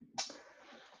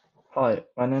Hi,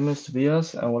 my name is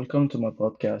Tobias and welcome to my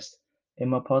podcast. In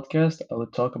my podcast, I will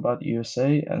talk about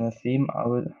USA and the theme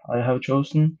I have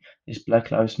chosen is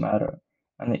Black Lives Matter.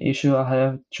 And the issue I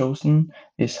have chosen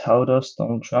is how does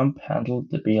Donald Trump handle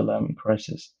the BLM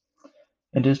crisis.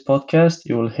 In this podcast,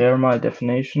 you will hear my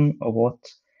definition of what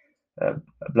uh,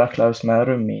 Black Lives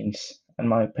Matter means and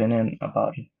my opinion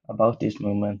about this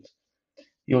movement.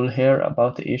 You will hear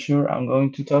about the issue I'm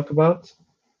going to talk about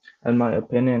and my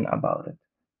opinion about it.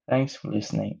 Thanks for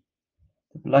listening.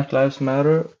 The Black Lives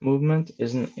Matter movement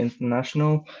is an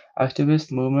international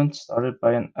activist movement started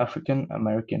by an African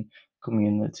American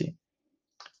community.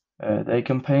 They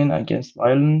campaign against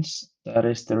violence that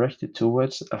is directed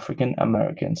towards African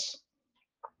Americans.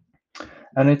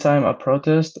 Anytime a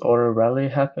protest or a rally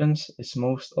happens, it's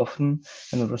most often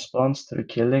in response to the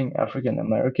killing African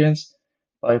Americans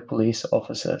by police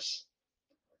officers.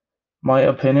 My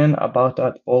opinion about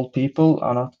that all people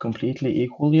are not completely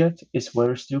equal yet is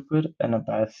very stupid and a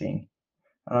bad thing.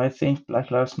 And I think Black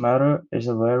Lives Matter is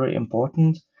a very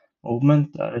important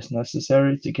movement that is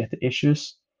necessary to get the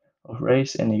issues of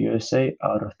race in the USA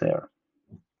out of there.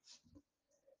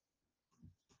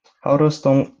 How does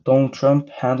Donald Trump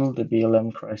handle the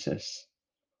BLM crisis?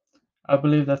 I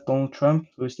believe that Donald Trump,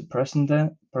 who is the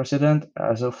president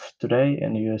as of today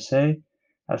in the USA,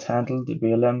 has handled the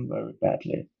BLM very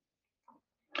badly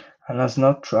and has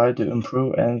not tried to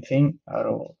improve anything at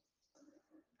all.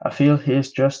 I feel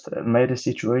he's just made the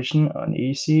situation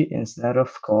uneasy instead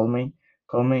of calming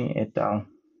it down.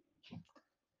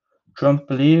 Trump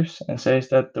believes and says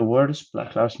that the words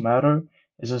Black Lives Matter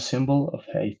is a symbol of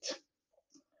hate.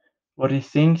 What he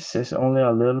thinks says only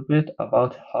a little bit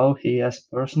about how he as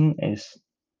a person is.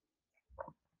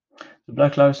 The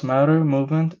Black Lives Matter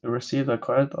movement received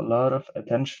quite a lot of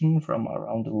attention from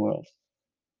around the world.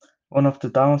 One of the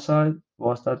downsides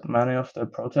was that many of the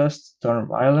protests turned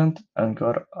violent and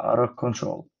got out of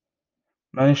control.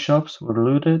 Many shops were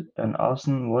looted and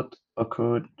arson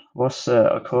occurred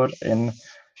in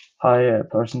high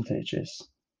percentages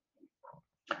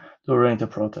during the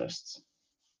protests.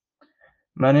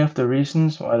 Many of the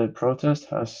reasons why the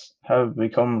protests have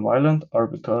become violent are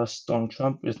because Donald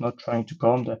Trump is not trying to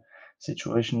calm the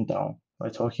situation down by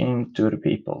talking to the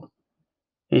people.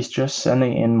 He's just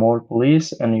sending in more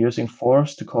police and using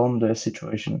force to calm the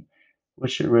situation,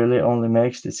 which really only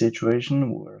makes the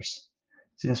situation worse,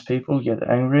 since people get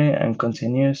angry and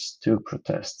continues to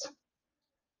protest,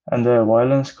 and the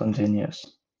violence continues.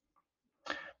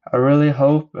 I really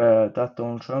hope that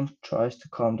Donald Trump tries to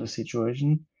calm the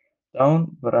situation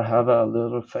down, but I have a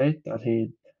little faith that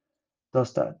he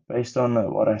does that based on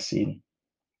what I've seen.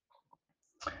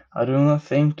 I do not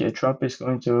think Trump is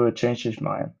going to change his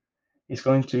mind. He's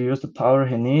going to use the power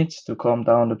he needs to calm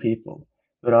down the people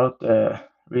without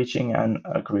reaching an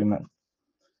agreement.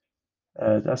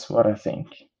 That's what I think.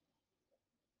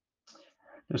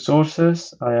 The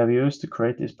sources I have used to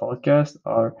create this podcast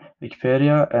are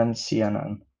Wikipedia and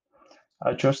CNN.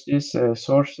 I trust these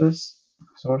sources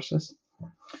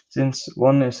since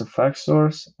one is a fact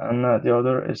source and the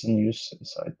other is a news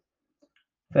site.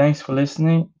 Thanks for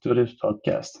listening to this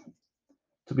podcast.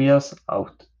 Tobias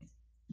out.